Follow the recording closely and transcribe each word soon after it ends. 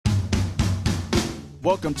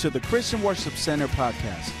Welcome to the Christian Worship Center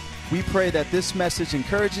podcast. We pray that this message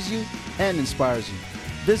encourages you and inspires you.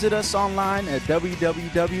 Visit us online at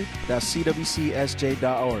www.cwcsj.org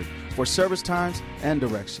for service times and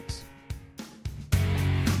directions.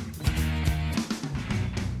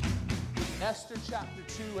 Esther chapter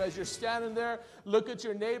 2, as you're standing there, look at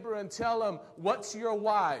your neighbor and tell them, what's your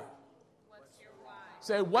why? What's your why?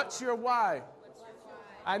 Say, what's your why? What's your why?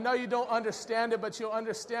 I know you don't understand it, but you'll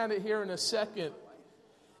understand it here in a second.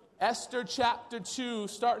 Esther chapter 2,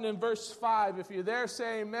 starting in verse 5. If you're there,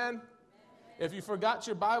 say amen. If you forgot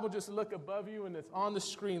your Bible, just look above you and it's on the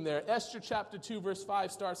screen there. Esther chapter 2, verse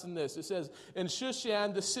 5 starts in this. It says, in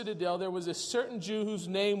Shushan, the citadel, there was a certain Jew whose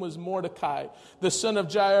name was Mordecai, the son of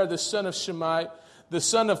Jair, the son of Shimei, the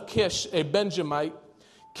son of Kish, a Benjamite.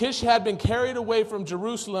 Kish had been carried away from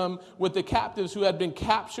Jerusalem with the captives who had been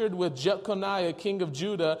captured with Jeconiah, king of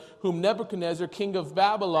Judah, whom Nebuchadnezzar, king of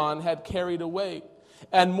Babylon, had carried away.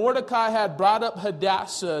 And Mordecai had brought up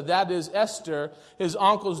Hadassah, that is Esther, his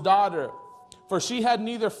uncle's daughter, for she had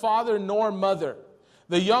neither father nor mother.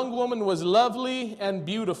 The young woman was lovely and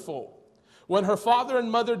beautiful. When her father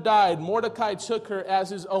and mother died, Mordecai took her as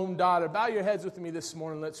his own daughter. Bow your heads with me this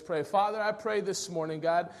morning. Let's pray. Father, I pray this morning,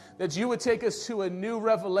 God, that you would take us to a new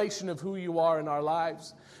revelation of who you are in our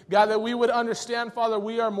lives. God, that we would understand, Father,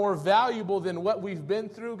 we are more valuable than what we've been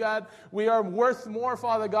through, God. We are worth more,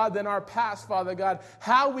 Father God, than our past, Father God.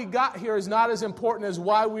 How we got here is not as important as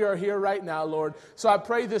why we are here right now, Lord. So I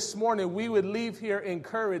pray this morning we would leave here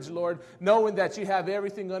encouraged, Lord, knowing that you have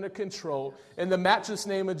everything under control. In the matchless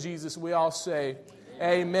name of Jesus, we all say,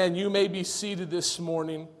 amen. You may be seated this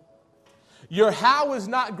morning. Your how is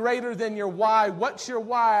not greater than your why. What's your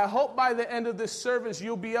why? I hope by the end of this service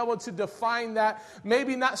you'll be able to define that.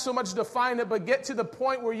 Maybe not so much define it, but get to the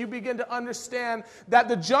point where you begin to understand that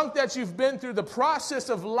the junk that you've been through, the process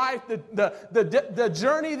of life, the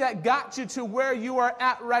journey that got you to where you are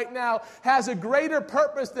at right now has a greater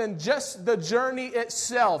purpose than just the journey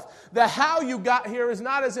itself. The how you got here is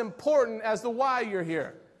not as important as the why you're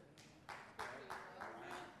here.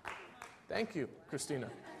 Thank you, Christina.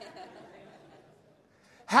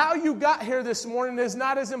 How you got here this morning is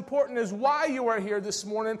not as important as why you are here this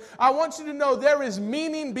morning. I want you to know there is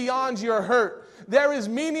meaning beyond your hurt. There is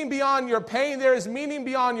meaning beyond your pain. There is meaning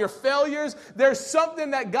beyond your failures. There's something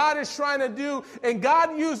that God is trying to do. And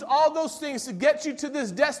God used all those things to get you to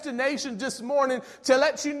this destination this morning to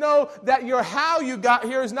let you know that your how you got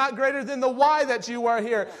here is not greater than the why that you are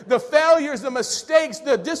here. The failures, the mistakes,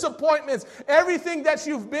 the disappointments, everything that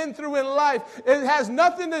you've been through in life, it has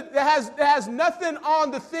nothing on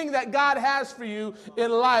the thing that God has for you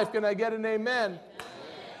in life. Can I get an amen?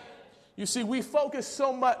 You see, we focus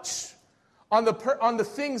so much on the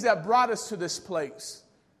things that brought us to this place.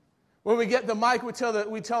 When we get the mic, we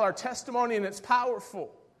tell our testimony, and it's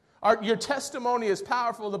powerful. Your testimony is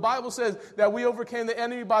powerful. The Bible says that we overcame the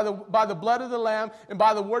enemy by the blood of the Lamb and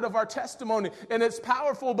by the word of our testimony. And it's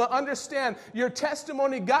powerful, but understand, your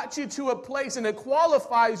testimony got you to a place and it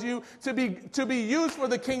qualifies you to be used for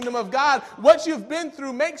the kingdom of God. What you've been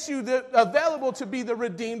through makes you available to be the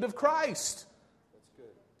redeemed of Christ.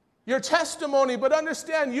 Your testimony, but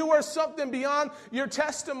understand you are something beyond your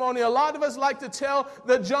testimony. A lot of us like to tell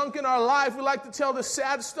the junk in our life. We like to tell the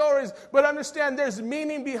sad stories, but understand there's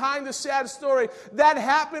meaning behind the sad story. That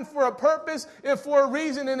happened for a purpose and for a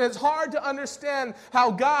reason, and it's hard to understand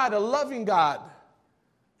how God, a loving God,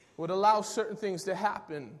 would allow certain things to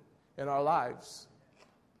happen in our lives.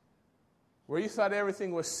 Where you thought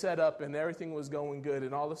everything was set up and everything was going good,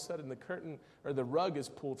 and all of a sudden the curtain or the rug is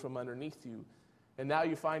pulled from underneath you. And now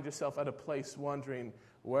you find yourself at a place wondering,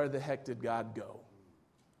 where the heck did God go?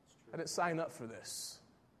 I didn't sign up for this.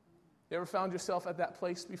 You ever found yourself at that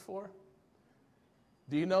place before?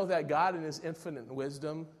 Do you know that God in his infinite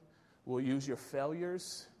wisdom will use your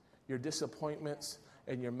failures, your disappointments,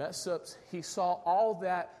 and your mess-ups? He saw all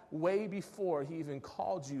that way before he even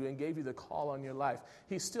called you and gave you the call on your life.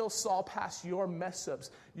 He still saw past your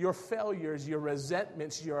mess-ups, your failures, your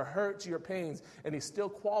resentments, your hurts, your pains, and he still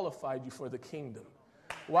qualified you for the kingdom.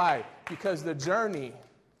 Why? Because the journey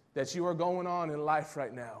that you are going on in life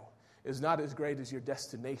right now is not as great as your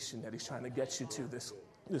destination that he's trying to get you to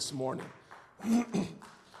this morning.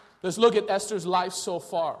 Let's look at Esther's life so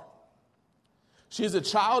far. She is a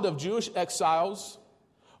child of Jewish exiles.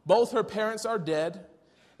 Both her parents are dead,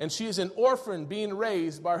 and she is an orphan being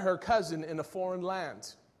raised by her cousin in a foreign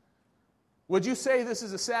land. Would you say this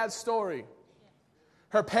is a sad story?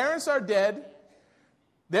 Her parents are dead.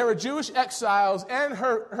 They were Jewish exiles, and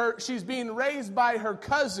she's being raised by her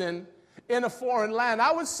cousin in a foreign land.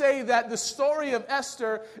 I would say that the story of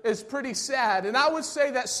Esther is pretty sad. And I would say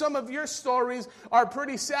that some of your stories are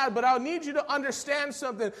pretty sad. But I need you to understand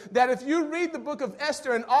something. That if you read the book of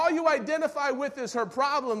Esther and all you identify with is her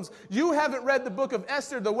problems, you haven't read the book of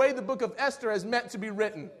Esther the way the book of Esther is meant to be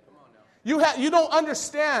written. You don't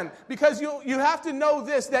understand, because you have to know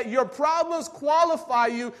this, that your problems qualify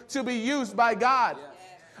you to be used by God.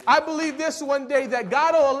 I believe this one day, that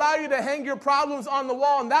God will allow you to hang your problems on the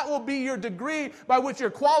wall, and that will be your degree by which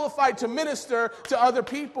you're qualified to minister to other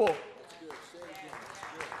people.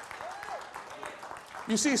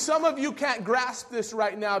 You see, some of you can't grasp this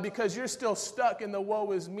right now because you're still stuck in the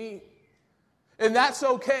woe is me. And that's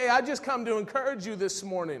okay. I just come to encourage you this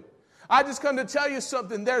morning. I just come to tell you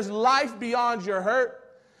something. There's life beyond your hurt.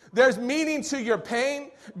 There's meaning to your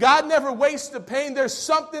pain. God never wastes the pain. There's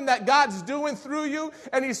something that God's doing through you,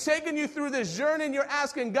 and He's taking you through this journey, and you're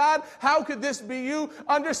asking, God, how could this be you?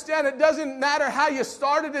 Understand, it doesn't matter how you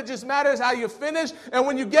started. It just matters how you finish. And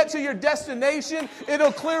when you get to your destination,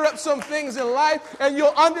 it'll clear up some things in life, and you'll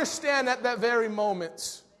understand at that very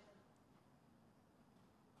moment.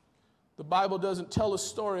 The Bible doesn't tell a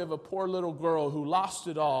story of a poor little girl who lost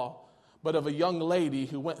it all, but of a young lady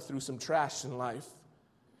who went through some trash in life.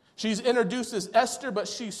 She's introduced as Esther, but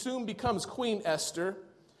she soon becomes Queen Esther.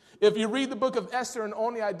 If you read the book of Esther and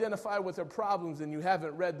only identify with her problems, and you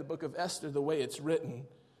haven't read the book of Esther the way it's written,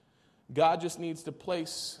 God just needs to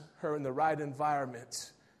place her in the right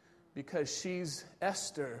environment, because she's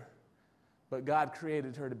Esther, but God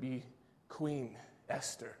created her to be Queen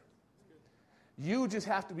Esther. You just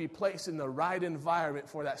have to be placed in the right environment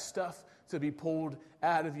for that stuff to be pulled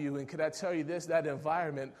out of you. And can I tell you this? That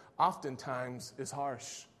environment oftentimes is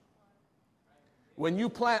harsh. When you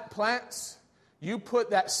plant plants, you put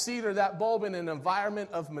that seed or that bulb in an environment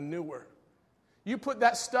of manure. You put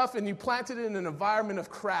that stuff and you plant it in an environment of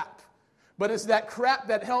crap. But it's that crap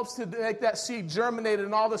that helps to make that seed germinate,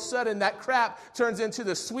 and all of a sudden that crap turns into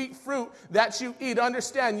the sweet fruit that you eat.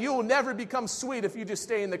 Understand, you will never become sweet if you just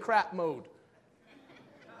stay in the crap mode.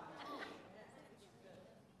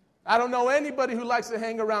 I don't know anybody who likes to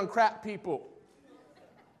hang around crap people.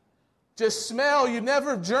 Just smell. You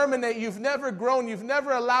never germinate. You've never grown. You've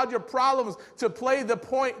never allowed your problems to play the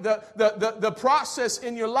point, the process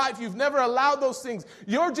in your life. You've never allowed those things.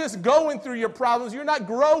 You're just going through your problems. You're not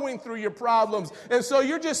growing through your problems. And so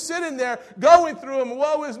you're just sitting there going through them.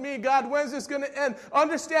 Woe is me, God, when's this going to end?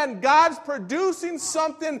 Understand, God's producing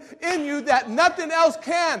something in you that nothing else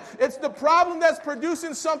can. It's the problem that's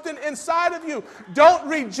producing something inside of you. Don't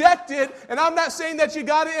reject it. And I'm not saying that you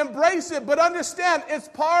got to embrace it, but understand, it's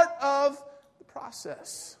part of the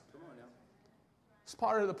process. It's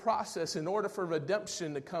part of the process. In order for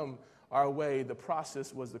redemption to come our way, the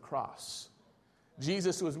process was the cross.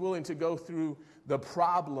 Jesus was willing to go through the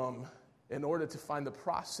problem in order to find the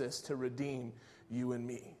process to redeem you and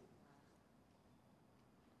me.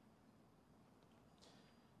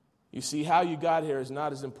 You see, how you got here is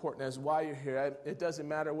not as important as why you're here. It doesn't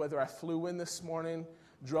matter whether I flew in this morning,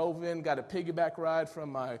 drove in, got a piggyback ride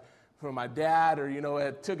from my dad, or,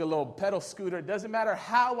 I took a little pedal scooter. It doesn't matter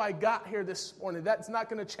how I got here this morning. That's not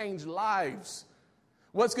going to change lives.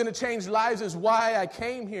 What's going to change lives is why I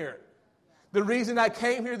came here. The reason I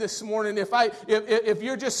came here this morning, if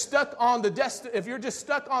you're just stuck on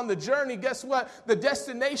the journey, guess what? The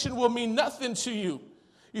destination will mean nothing to you.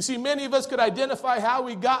 You see, many of us could identify how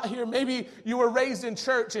we got here. Maybe you were raised in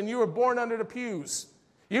church and you were born under the pews.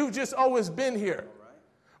 You've just always been here.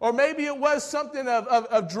 Or maybe it was something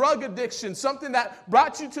of drug addiction, something that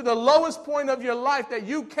brought you to the lowest point of your life, that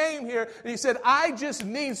you came here and you said, I just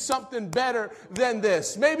need something better than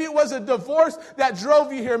this. Maybe it was a divorce that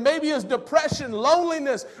drove you here. Maybe it was depression,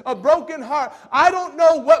 loneliness, a broken heart. I don't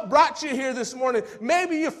know what brought you here this morning.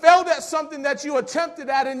 Maybe you failed at something that you attempted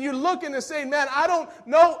at, and you're looking and saying, man, I don't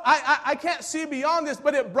know. I can't see beyond this,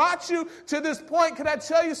 but it brought you to this point. Can I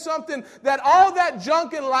tell you something? That all that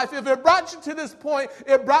junk in life, if it brought you to this point,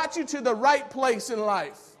 it brought you to the right place in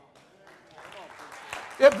life.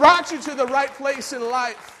 It brought you to the right place in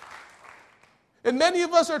life. And many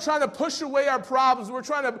of us are trying to push away our problems. We're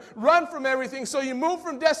trying to run from everything. So you move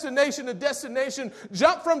from destination to destination,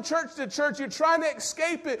 jump from church to church. You're trying to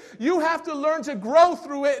escape it. You have to learn to grow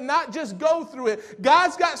through it, not just go through it.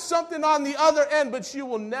 God's got something on the other end, but you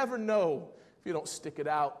will never know if you don't stick it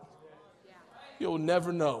out. You'll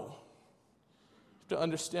never know. To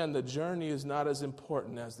understand, the journey is not as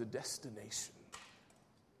important as the destination.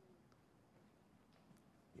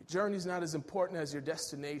 Your journey is not as important as your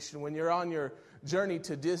destination. When you're on your journey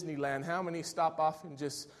to Disneyland, how many stop off and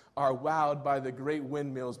just are wowed by the great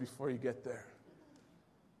windmills before you get there?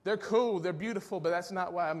 They're cool, they're beautiful, but that's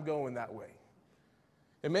not why I'm going that way.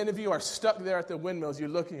 And many of you are stuck there at the windmills. You're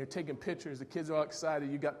looking, you're taking pictures. The kids are all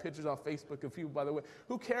excited. You got pictures on Facebook of people, by the way.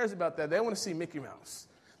 Who cares about that? They want to see Mickey Mouse.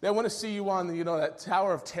 They want to see you on, that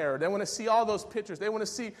Tower of Terror. They want to see all those pictures. They want to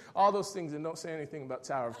see all those things. And don't say anything about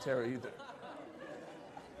Tower of Terror either.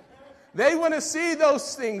 They want to see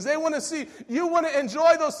those things. You want to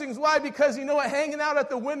enjoy those things. Why? Because you know what? Hanging out at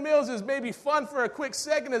the windmills is maybe fun for a quick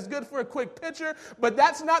second. It's good for a quick picture. But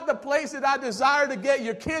that's not the place that I desire to get.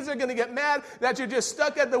 Your kids are going to get mad that you're just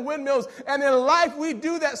stuck at the windmills. And in life, we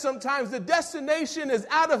do that sometimes. The destination is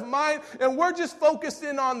out of mind, and we're just focused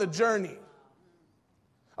in on the journey.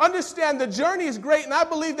 Understand, the journey is great, and I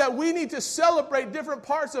believe that we need to celebrate different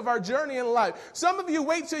parts of our journey in life. Some of you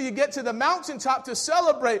wait till you get to the mountaintop to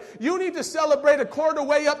celebrate. You need to celebrate a quarter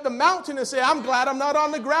way up the mountain and say, I'm glad I'm not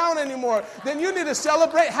on the ground anymore. Then you need to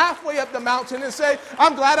celebrate halfway up the mountain and say,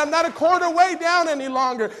 I'm glad I'm not a quarter way down any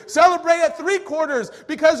longer. Celebrate at 3/4,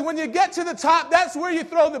 because when you get to the top, that's where you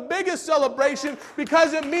throw the biggest celebration,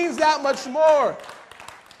 because it means that much more.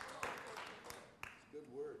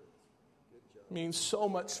 Means so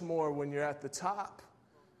much more when you're at the top.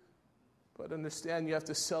 But understand, you have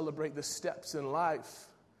to celebrate the steps in life.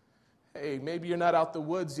 Hey, maybe you're not out the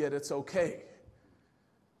woods yet. It's okay.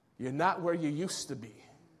 You're not where you used to be.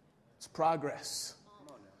 It's progress.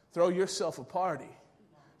 Throw yourself a party.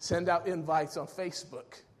 Send out invites on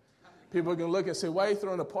Facebook. People are going to look and say, why are you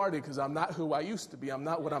throwing a party? Because I'm not who I used to be. I'm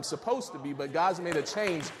not what I'm supposed to be. But God's made a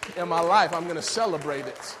change in my life. I'm going to celebrate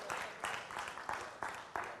it.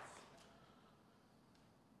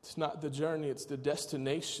 It's not the journey, it's the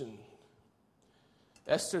destination.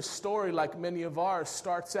 Esther's story, like many of ours,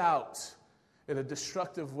 starts out in a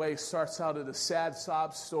destructive way, starts out in a sad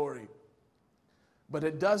sob story. But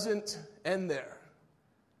it doesn't end there.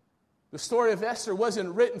 The story of Esther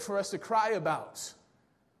wasn't written for us to cry about.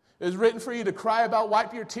 It was written for you to cry about,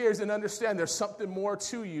 wipe your tears, and understand there's something more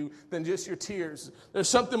to you than just your tears. There's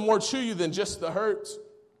something more to you than just the hurt.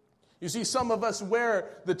 You see, some of us wear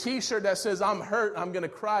the t-shirt that says, I'm hurt, I'm going to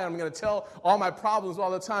cry, I'm going to tell all my problems all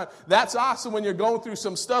the time. That's awesome when you're going through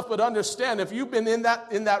some stuff, but understand, if you've been in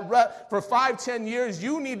that rut for 5-10 years,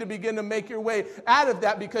 you need to begin to make your way out of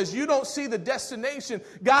that, because you don't see the destination.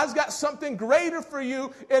 God's got something greater for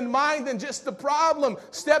you in mind than just the problem.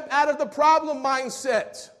 Step out of the problem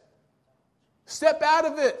mindset. Step out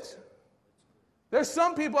of it. There's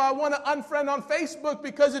some people I want to unfriend on Facebook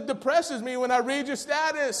because it depresses me when I read your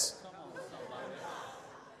status.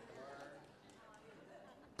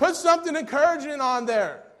 Put something encouraging on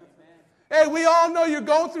there. Hey, we all know you're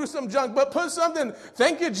going through some junk, but put something,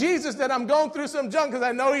 thank you, Jesus, that I'm going through some junk because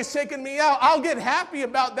I know He's taking me out. I'll get happy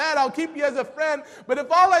about that. I'll keep you as a friend. But if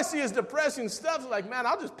all I see is depressing stuff, like, man,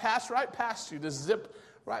 I'll just pass right past you, just zip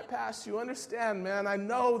right past you. Understand, man, I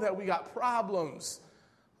know that we got problems.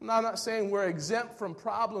 I'm not saying we're exempt from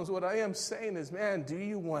problems. What I am saying is, man, do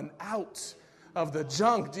you want out of the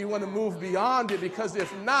junk? Do you want to move beyond it? Because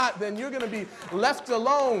if not, then you're going to be left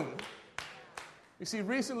alone. You see,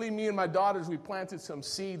 recently me and my daughters, we planted some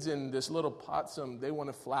seeds in this little pot. They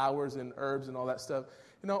wanted flowers and herbs and all that stuff.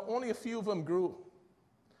 Only a few of them grew.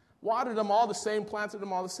 Watered them all the same, planted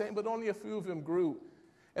them all the same, but only a few of them grew.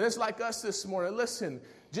 And it's like us this morning. Listen,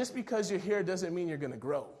 just because you're here doesn't mean you're going to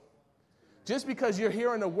grow. Just because you're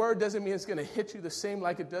hearing a word doesn't mean it's going to hit you the same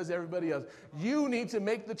like it does everybody else. You need to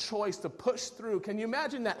make the choice to push through. Can you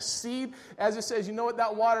imagine that seed? As it says, you know what,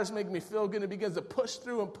 that water is making me feel good. It begins to push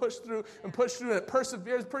through and push through and push through, and it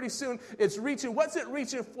perseveres. Pretty soon, it's reaching. What's it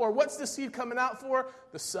reaching for? What's the seed coming out for?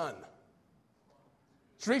 The sun.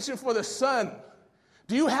 It's reaching for the sun.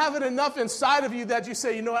 Do you have it enough inside of you that you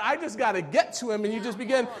say, you know what, I just got to get to Him, and you just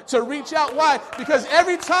begin to reach out? Why? Because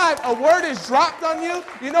every time a word is dropped on you,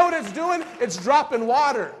 you know what it's doing? It's dropping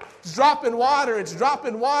water. It's dropping water. It's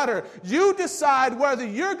dropping water. You decide whether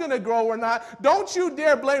you're going to grow or not. Don't you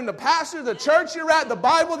dare blame the pastor, the church you're at, the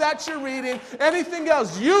Bible that you're reading, anything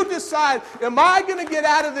else. You decide, am I going to get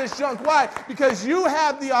out of this junk? Why? Because you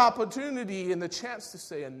have the opportunity and the chance to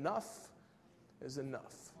say enough is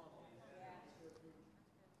enough.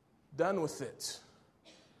 Done with it.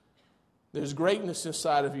 There's greatness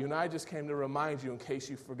inside of you, and I just came to remind you in case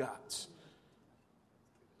you forgot.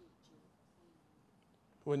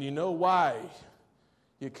 When you know why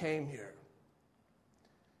you came here,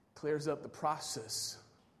 it clears up the process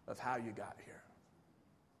of how you got here.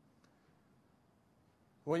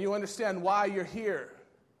 When you understand why you're here,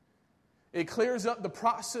 it clears up the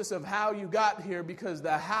process of how you got here, because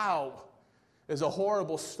the how is a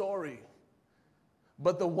horrible story.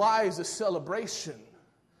 But the why is a celebration.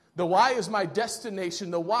 The why is my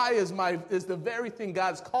destination. The why is the very thing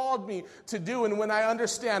God's called me to do. And when I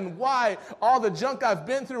understand why, all the junk I've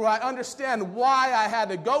been through, I understand why I had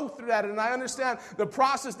to go through that. And I understand the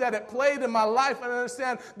process that it played in my life. And I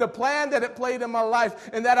understand the plan that it played in my life.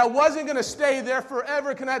 And that I wasn't going to stay there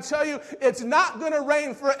forever. Can I tell you, it's not going to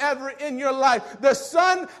rain forever in your life. The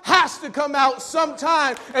sun has to come out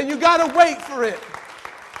sometime, and you got to wait for it.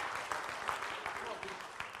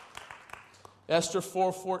 Esther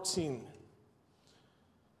 4:14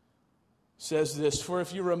 says this, "For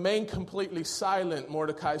if you remain completely silent,"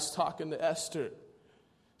 Mordecai's talking to Esther.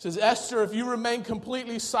 Says, "Esther, if you remain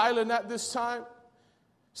completely silent at this time,"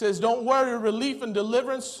 says, "don't worry, relief and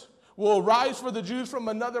deliverance will arise for the Jews from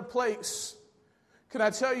another place." Can I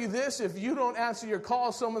tell you this? If you don't answer your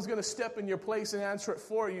call, someone's going to step in your place and answer it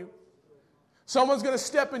for you. Someone's going to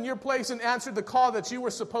step in your place and answer the call that you were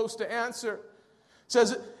supposed to answer. It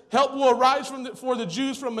says, "Help will arise for the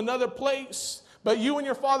Jews from another place, but you and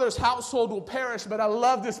your father's household will perish." But I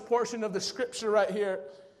love this portion of the scripture right here.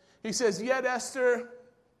 He says, "Yet Esther,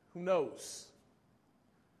 who knows?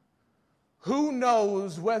 Who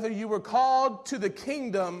knows whether you were called to the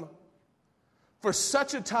kingdom for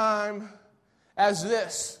such a time as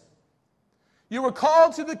this?" You were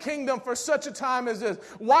called to the kingdom for such a time as this.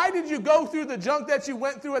 Why did you go through the junk that you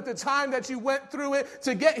went through at the time that you went through it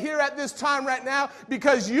to get here at this time right now?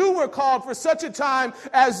 Because you were called for such a time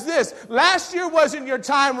as this. Last year wasn't your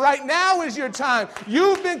time. Right now is your time.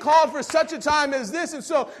 You've been called for such a time as this. And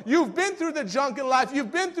so you've been through the junk in life. You've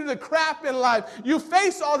been through the crap in life. You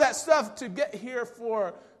face all that stuff to get here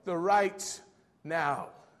for the right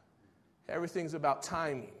now. Everything's about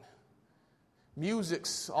timing.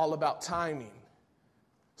 Music's all about timing.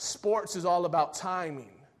 Sports is all about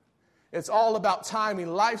timing. It's all about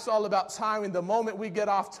timing. Life's all about timing. The moment we get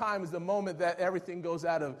off time is the moment that everything goes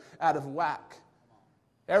out of whack.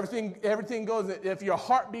 Everything goes, if your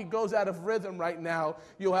heartbeat goes out of rhythm right now,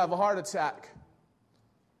 you'll have a heart attack.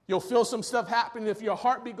 You'll feel some stuff happening. If your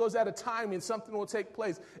heartbeat goes out of timing, something will take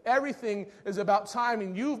place. Everything is about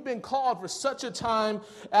timing. You've been called for such a time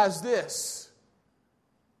as this.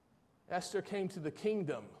 Esther came to the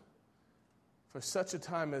kingdom for such a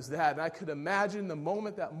time as that. And I could imagine the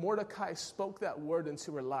moment that Mordecai spoke that word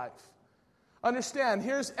into her life. Understand,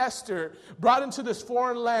 here's Esther brought into this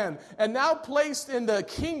foreign land and now placed in the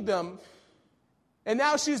kingdom. And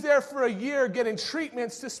now she's there for a year getting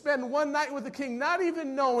treatments to spend one night with the king, not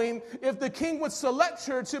even knowing if the king would select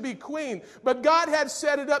her to be queen. But God had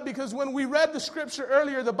set it up, because when we read the scripture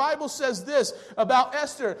earlier, the Bible says this about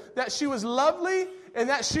Esther, that she was lovely and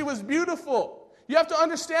that she was beautiful. You have to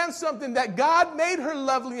understand something, that God made her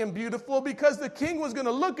lovely and beautiful because the king was going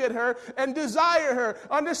to look at her and desire her.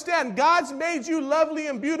 Understand, God's made you lovely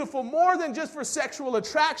and beautiful more than just for sexual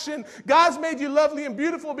attraction. God's made you lovely and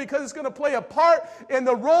beautiful because it's going to play a part in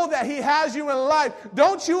the role that he has you in life.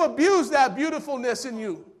 Don't you abuse that beautifulness in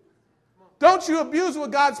you. Don't you abuse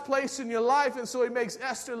what God's placed in your life. And so he makes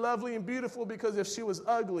Esther lovely and beautiful, because if she was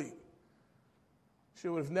ugly, she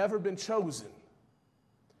would have never been chosen.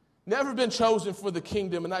 Never been chosen for the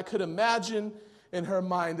kingdom. And I could imagine in her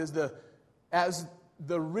mind as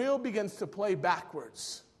the reel begins to play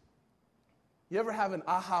backwards. You ever have an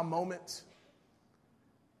aha moment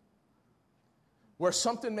where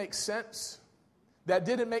something makes sense that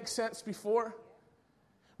didn't make sense before?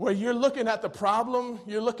 Where you're looking at the problem,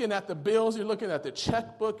 you're looking at the bills, you're looking at the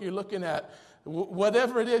checkbook, you're looking at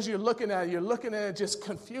whatever it is you're looking at it just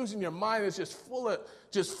confusing. Your mind is just full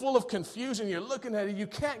of confusion. You're looking at it, you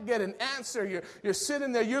can't get an answer. You're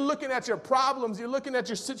sitting there, you're looking at your problems, you're looking at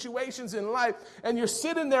your situations in life, and you're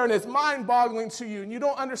sitting there and it's mind-boggling to you, and you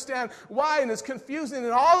don't understand why, and it's confusing,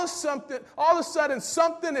 and all of a sudden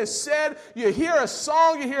something is said. You hear a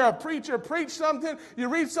song, you hear a preacher preach something, you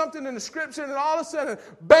read something in the scripture, and all of a sudden,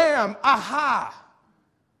 bam, aha.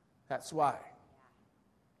 That's why.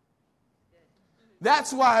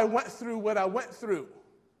 That's why I went through what I went through.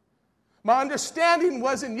 My understanding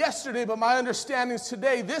wasn't yesterday, but my understanding is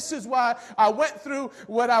today. This is why I went through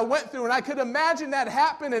what I went through. And I could imagine that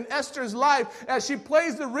happen in Esther's life as she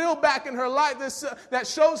plays the reel back in her life that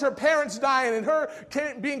shows her parents dying and her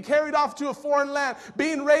being carried off to a foreign land,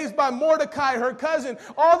 being raised by Mordecai, her cousin.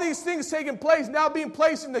 All these things taking place, now being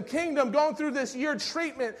placed in the kingdom, going through this year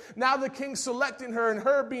treatment. Now the king selecting her and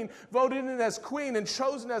her being voted in as queen and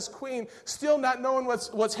chosen as queen, still not knowing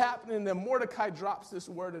what's happening. And then Mordecai drops this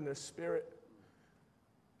word in their spirit.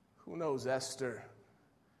 Who knows, Esther,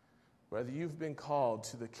 whether you've been called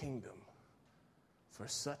to the kingdom for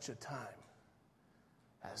such a time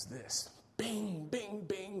as this. Bing, bing,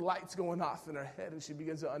 bing, lights going off in her head, and she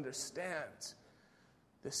begins to understand,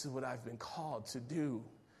 this is what I've been called to do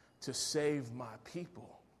to save my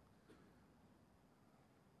people.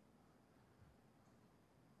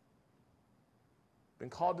 Been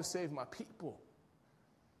called to save my people.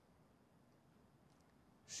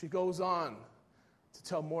 She goes on to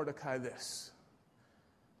tell Mordecai this.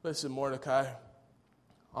 Listen, Mordecai,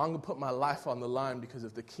 I'm going to put my life on the line because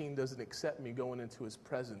if the king doesn't accept me going into his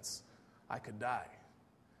presence, I could die.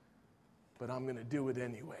 But I'm going to do it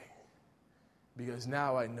anyway because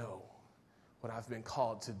now I know what I've been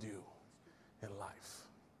called to do in life.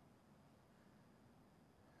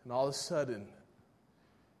 And all of a sudden,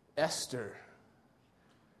 Esther,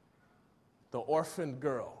 the orphaned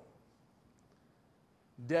girl,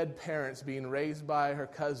 dead parents being raised by her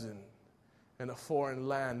cousin in a foreign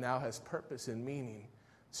land, now has purpose and meaning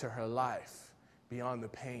to her life beyond the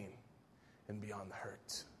pain and beyond the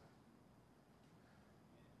hurt.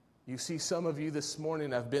 You see, some of you this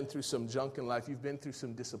morning have been through some junk in life. You've been through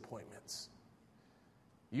some disappointments.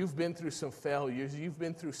 You've been through some failures. You've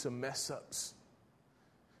been through some mess-ups.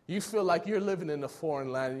 You feel like you're living in a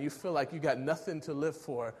foreign land and you feel like you got nothing to live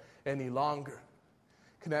for any longer.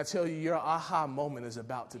 Can I tell you, your aha moment is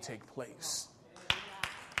about to take place.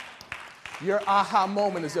 Your aha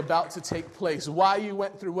moment is about to take place. Why you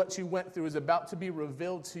went through what you went through is about to be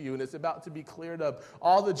revealed to you, and it's about to be cleared up.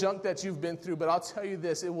 All the junk that you've been through, but I'll tell you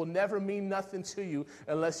this, it will never mean nothing to you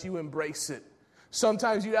unless you embrace it.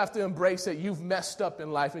 Sometimes you have to embrace that you've messed up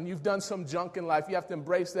in life and you've done some junk in life. You have to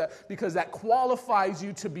embrace that because that qualifies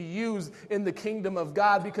you to be used in the kingdom of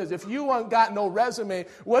God. Because if you ain't got no resume,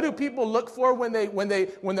 what do people look for when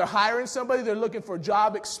they're hiring somebody? They're looking for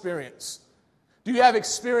job experience. Do you have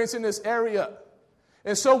experience in this area?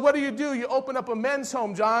 And so what do? You open up a men's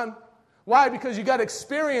home, John. Why? Because you got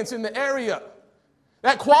experience in the area.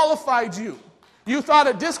 That qualified you. You thought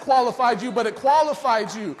it disqualified you, but it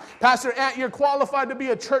qualified you. Pastor Ant, you're qualified to be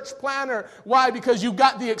a church planner. Why? Because you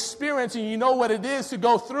got the experience and you know what it is to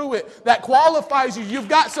go through it. That qualifies you. You've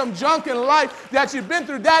got some junk in life that you've been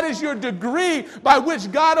through. That is your degree by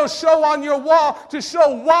which God will show on your wall to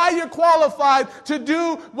show why you're qualified to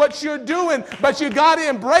do what you're doing. But you got to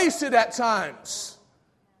embrace it at times.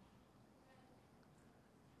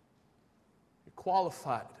 You're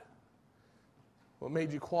qualified. What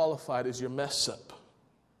made you qualified is your mess up.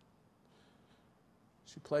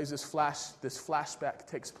 She plays this flashback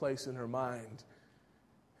takes place in her mind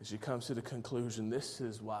as she comes to the conclusion, this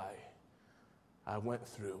is why I went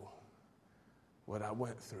through what I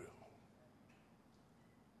went through.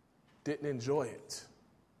 Didn't enjoy it.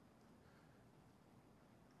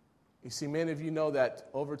 You see, many of you know that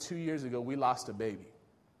over 2 years ago, we lost a baby.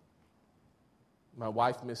 My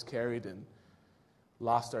wife miscarried and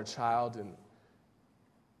lost our child, and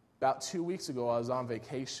about 2 weeks ago, I was on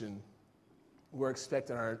vacation. We're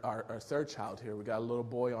expecting our third child here. We got a little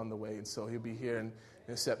boy on the way, and so he'll be here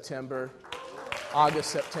in September,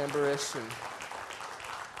 August, September-ish.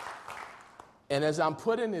 And as I'm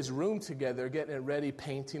putting his room together, getting it ready,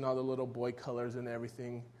 painting all the little boy colors and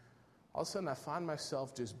everything, all of a sudden I find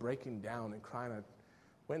myself just breaking down and crying. I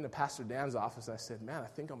went into Pastor Dan's office. I said, man, I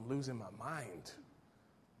think I'm losing my mind.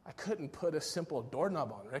 I couldn't put a simple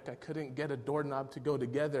doorknob on, Rick. I couldn't get a doorknob to go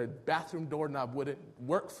together. A bathroom doorknob wouldn't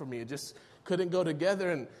work for me. It just couldn't go together.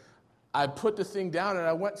 And I put the thing down, and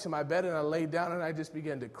I went to my bed, and I laid down, and I just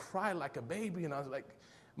began to cry like a baby. And I was like,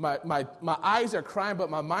 my eyes are crying, but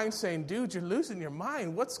my mind's saying, dude, you're losing your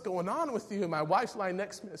mind. What's going on with you? And my wife's lying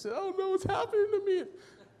next to me. I said, oh, no, what's happening to me?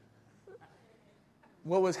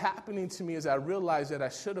 What was happening to me is I realized that I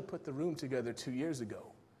should have put the room together 2 years ago,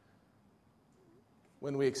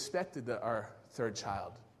 when we expected our third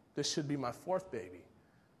child. This should be my fourth baby.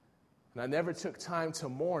 And I never took time to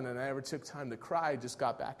mourn, and I never took time to cry. I just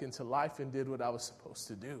got back into life and did what I was supposed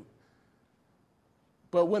to do.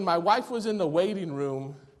 But when my wife was in the waiting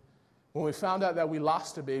room, when we found out that we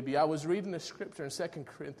lost a baby, I was reading the scripture in 2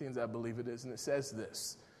 Corinthians, I believe it is, and it says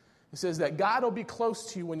this. It says that God will be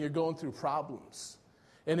close to you when you're going through problems.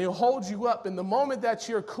 And he'll hold you up. In the moment that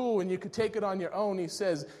you're cool and you could take it on your own, he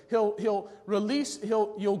says,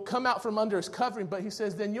 you'll come out from under his covering, but he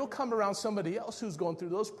says, then you'll come around somebody else who's going through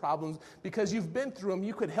those problems because you've been through them.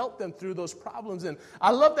 You could help them through those problems. And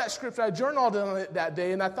I love that scripture. I journaled on it that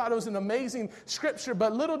day, and I thought it was an amazing scripture,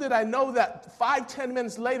 but little did I know that 5-10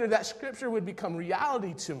 minutes later, that scripture would become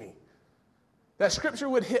reality to me. That scripture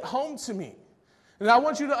would hit home to me. And I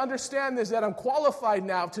want you to understand this, that I'm qualified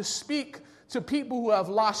now to speak to people who have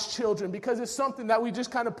lost children, because it's something that we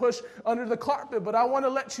just kind of push under the carpet. But I want to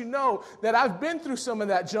let you know that I've been through some of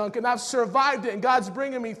that junk and I've survived it, and God's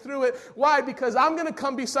bringing me through it. Why? Because I'm going to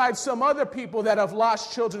come beside some other people that have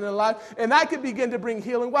lost children in life, and I can begin to bring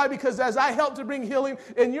healing. Why? Because as I help to bring healing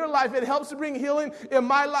in your life, it helps to bring healing in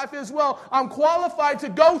my life as well. I'm qualified to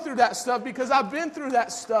go through that stuff because I've been through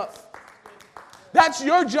that stuff. That's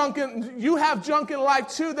your junk, and you have junk in life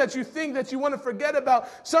too that you think that you want to forget about.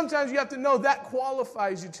 Sometimes you have to know that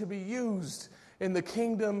qualifies you to be used in the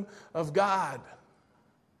kingdom of God.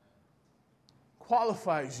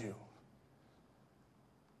 Qualifies you.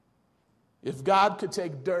 If God could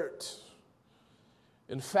take dirt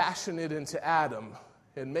and fashion it into Adam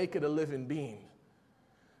and make it a living being,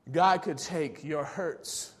 God could take your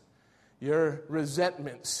hurts, your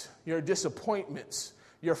resentments, your disappointments,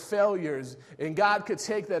 your failures, and God could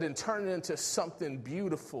take that and turn it into something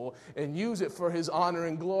beautiful and use it for His honor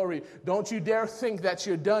and glory. Don't you dare think that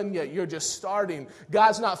you're done yet. You're just starting.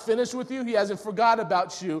 God's not finished with you. He hasn't forgot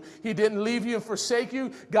about you. He didn't leave you and forsake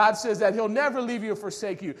you. God says that He'll never leave you or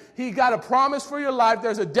forsake you. He got a promise for your life.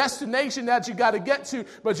 There's a destination that you got to get to,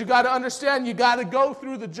 but you got to understand you got to go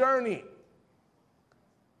through the journey.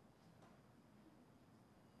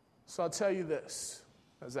 So I'll tell you this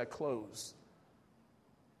as I close.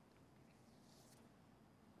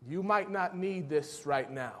 You might not need this right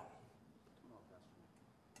now.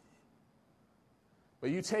 But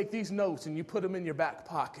you take these notes and you put them in your back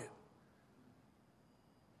pocket.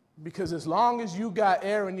 Because as long as you got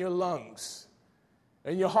air in your lungs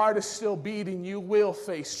and your heart is still beating, you will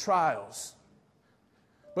face trials.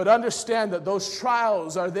 But understand that those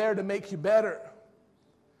trials are there to make you better.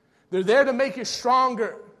 They're there to make you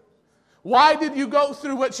stronger. Why did you go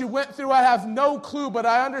through what you went through? I have no clue, but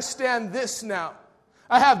I understand this now.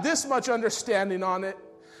 I have this much understanding on it,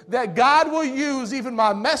 that God will use even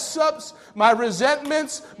my mess-ups, my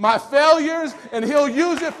resentments, my failures, and He'll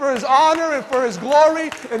use it for His honor and for His glory,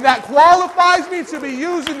 and that qualifies me to be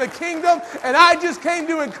used in the kingdom. And I just came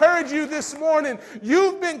to encourage you this morning.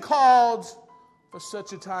 You've been called for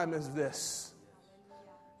such a time as this.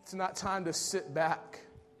 It's not time to sit back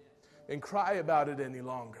and cry about it any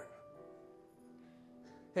longer.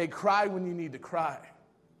 Hey, cry when you need to cry.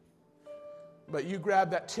 But you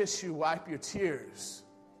grab that tissue, wipe your tears,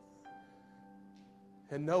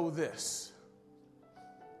 and know this: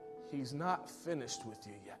 He's not finished with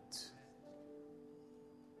you yet.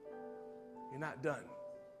 You're not done.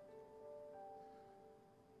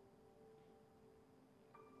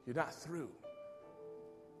 You're not through.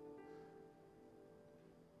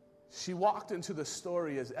 She walked into the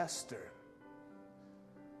story as Esther,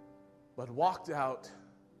 but walked out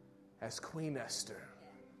as Queen Esther.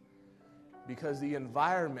 Because the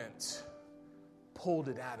environment pulled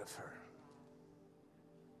it out of her.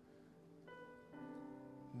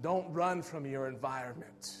 Don't run from your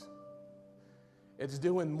environment. It's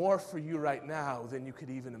doing more for you right now than you could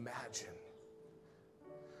even imagine.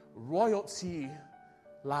 Royalty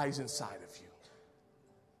lies inside of you.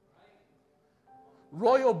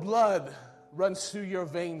 Royal blood runs through your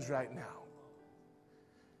veins right now.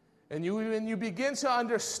 And when you begin to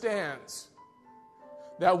understand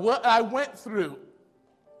that what I went through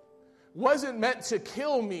wasn't meant to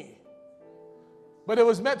kill me, but it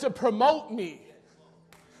was meant to promote me,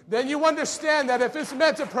 then you understand that if it's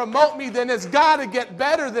meant to promote me, then it's got to get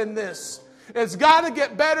better than this. It's got to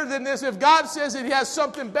get better than this. If God says that He has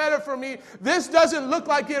something better for me, this doesn't look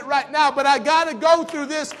like it right now, but I got to go through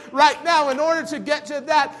this right now in order to get to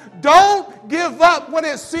that. Don't give up when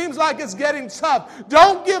it seems like it's getting tough.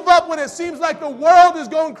 Don't give up when it seems like the world is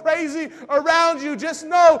going crazy around you. Just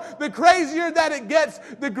know the crazier that it gets,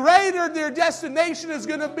 the greater their destination is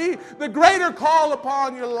going to be, the greater call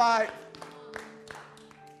upon your life.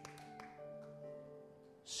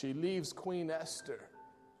 She leaves Queen Esther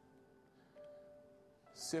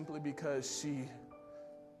simply because she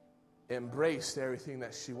embraced everything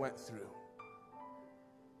that she went through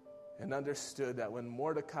and understood that when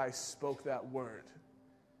Mordecai spoke that word,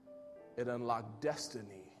 it unlocked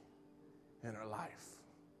destiny in her life.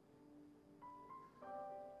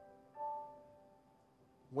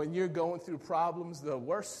 When you're going through problems, the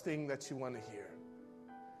worst thing that you want to hear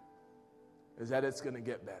is that it's going to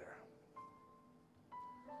get better.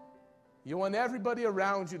 You want everybody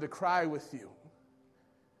around you to cry with you.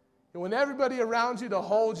 You want everybody around you to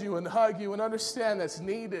hold you and hug you and understand that's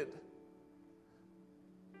needed.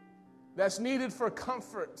 That's needed for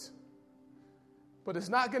comfort. But it's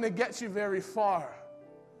not going to get you very far.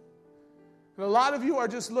 And a lot of you are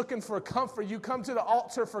just looking for comfort. You come to the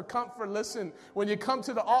altar for comfort. Listen, when you come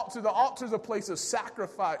to the altar is a place of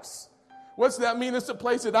sacrifice. What's that mean? It's a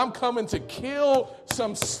place that I'm coming to kill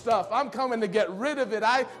some stuff. I'm coming to get rid of it.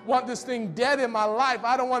 I want this thing dead in my life.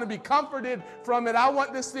 I don't want to be comforted from it. I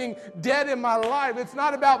want this thing dead in my life. It's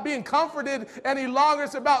not about being comforted any longer.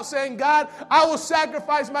 It's about saying, God, I will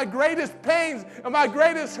sacrifice my greatest pains and my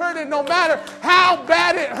greatest hurt, and no matter how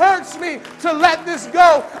bad it hurts me to let this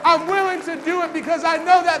go, I'm willing to do it because I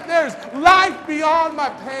know that there's life beyond my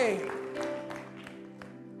pain.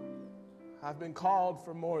 I've been called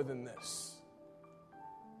for more than this.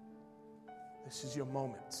 This is your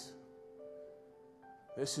moment.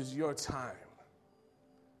 This is your time.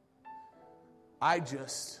 I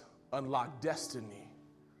just unlocked destiny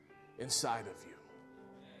inside of you.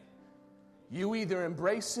 You either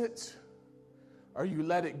embrace it or you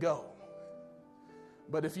let it go.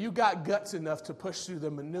 But if you got guts enough to push through the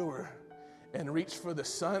manure and reach for the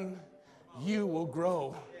sun, you will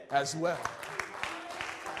grow as well.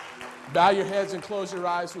 Bow your heads and close your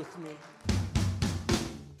eyes with me.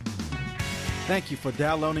 Thank you for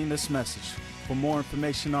downloading this message. For more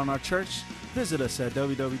information on our church, visit us at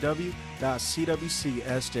www.cwcsj.org.